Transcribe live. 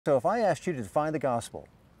So if I asked you to define the gospel,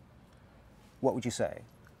 what would you say?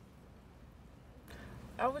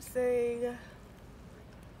 I would say,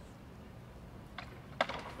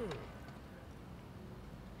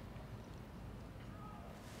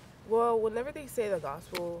 well, whenever they say the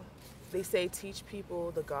gospel, they say teach people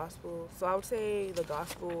the gospel. So I would say the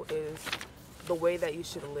gospel is the way that you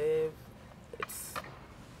should live. It's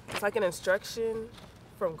it's like an instruction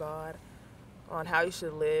from God on how you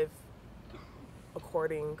should live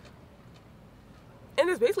according, and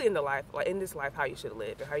it's basically in the life, like in this life, how you should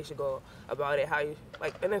live and how you should go about it, how you,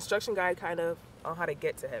 like an instruction guide kind of on how to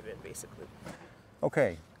get to heaven, basically.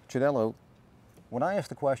 Okay, Janello, when I asked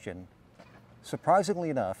the question, surprisingly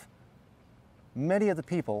enough, many of the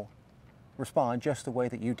people respond just the way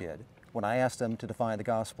that you did when I asked them to define the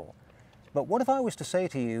gospel. But what if I was to say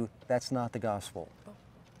to you, that's not the gospel?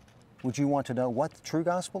 Would you want to know what the true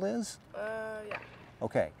gospel is? Yeah.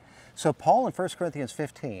 Okay, so Paul in 1 Corinthians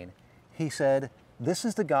 15, he said, this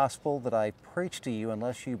is the gospel that I preached to you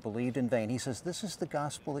unless you believed in vain. He says, this is the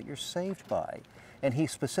gospel that you're saved by. And he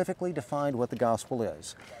specifically defined what the gospel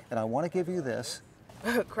is. And I want to give you this.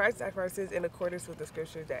 Christ sacrifices in accordance with the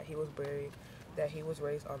scriptures, that he was buried, that he was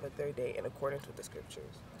raised on the third day in accordance with the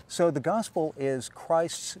scriptures. So the gospel is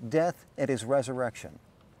Christ's death and his resurrection.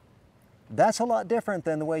 That's a lot different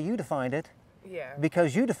than the way you defined it. Yeah.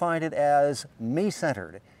 Because you defined it as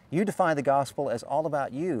me-centered. You defined the gospel as all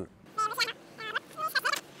about you.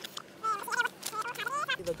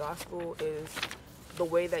 The gospel is the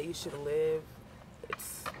way that you should live.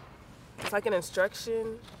 It's like an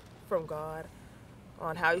instruction from God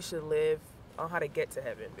on how you should live, on how to get to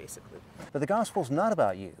heaven, basically. But the gospel's not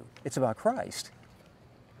about you. It's about Christ.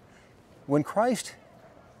 When Christ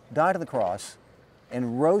died on the cross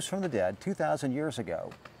and rose from the dead 2,000 years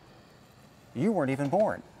ago, you weren't even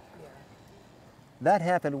born. Yeah. That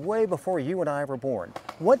happened way before you and I were born.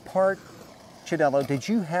 What part, Chidello, did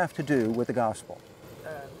you have to do with the gospel?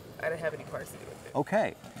 I didn't have any parts to do with it.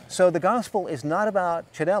 Okay, so the gospel is not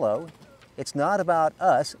about Chidello, it's not about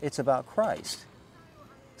us, it's about Christ.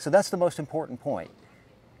 So that's the most important point.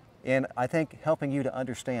 And I think helping you to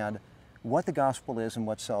understand what the gospel is and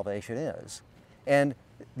what salvation is. And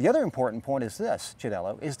the other important point is this,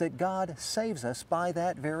 Chidello, is that God saves us by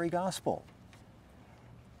that very gospel,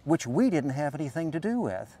 which we didn't have anything to do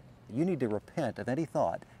with. You need to repent of any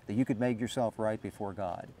thought that you could make yourself right before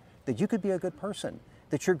God, that you could be a good person,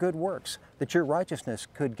 that your good works, that your righteousness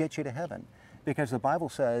could get you to heaven. Because the Bible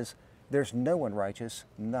says there's no one righteous,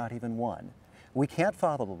 not even one. We can't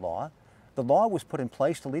follow the law. The law was put in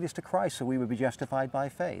place to lead us to Christ so we would be justified by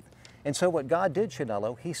faith. And so what God did,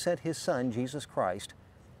 Chanello, He sent His Son, Jesus Christ,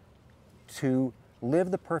 to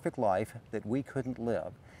live the perfect life that we couldn't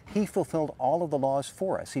live. He fulfilled all of the laws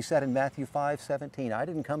for us. He said in Matthew 5:17, I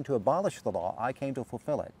didn't come to abolish the law, I came to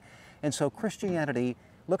fulfill it. And so Christianity,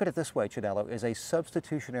 look at it this way, Chanello, is a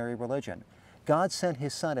substitutionary religion. God sent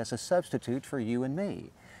His Son as a substitute for you and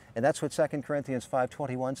me. And that's what 2 Corinthians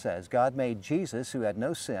 5:21 says. God made Jesus, who had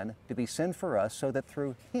no sin, to be sin for us so that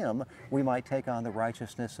through Him we might take on the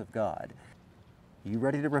righteousness of God. You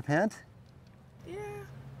ready to repent? Yeah,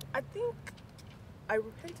 I think I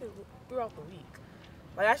repented throughout the week.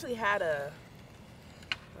 Like, I actually had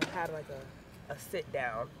like a sit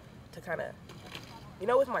down to kind of,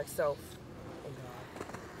 with myself and God.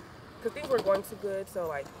 Because things weren't going too good, so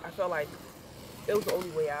like I felt like it was the only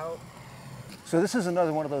way out. So this is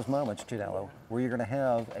another one of those moments, Janello, where you're going to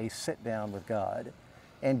have a sit down with God.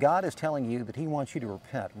 And God is telling you that He wants you to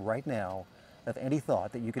repent right now of any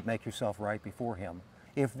thought that you could make yourself right before Him.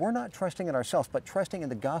 If we're not trusting in ourselves, but trusting in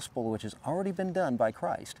the gospel which has already been done by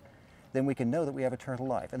Christ, then we can know that we have eternal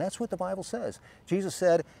life. And that's what the Bible says. Jesus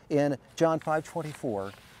said in John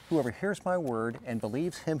 5:24, whoever hears my word and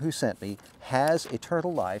believes Him who sent me has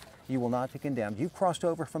eternal life. You will not be condemned. You've crossed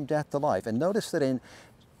over from death to life. And notice that in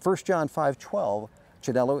 1 John 5:12,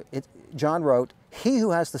 Janello, John wrote, he who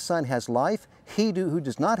has the Son has life. He who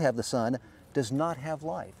does not have the Son does not have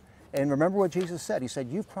life. And remember what Jesus said. He said,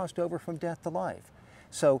 you've crossed over from death to life.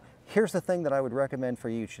 So here's the thing that I would recommend for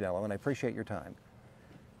you, Janello, and I appreciate your time.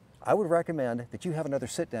 I would recommend that you have another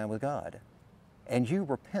sit down with God and you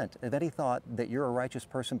repent of any thought that you're a righteous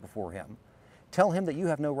person before Him. Tell Him that you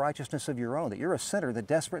have no righteousness of your own, that you're a sinner that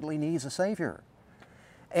desperately needs a Savior.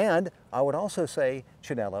 And I would also say,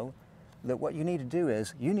 Chanello, that what you need to do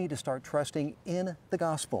is you need to start trusting in the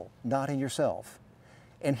gospel, not in yourself.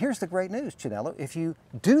 And here's the great news, Chanello. If you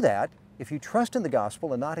do that, if you trust in the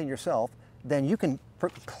gospel and not in yourself, then you can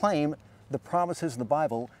proclaim the promises in the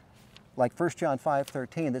Bible, like 1 John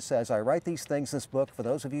 5:13 that says, I write these things in this book for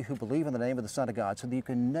those of you who believe in the name of the Son of God so that you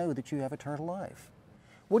can know that you have eternal life.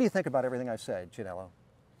 What do you think about everything I've said, Janello?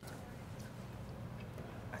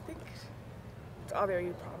 think it's all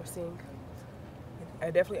very promising.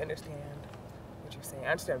 I definitely understand what you're saying.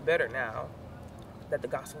 I understand better now that the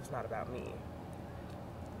gospel is not about me.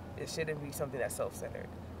 It shouldn't be something that's self-centered.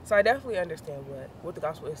 So I definitely understand what the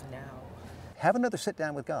gospel is now. Have another sit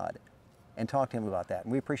down with God and talk to him about that.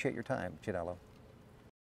 And we appreciate your time, Chidello.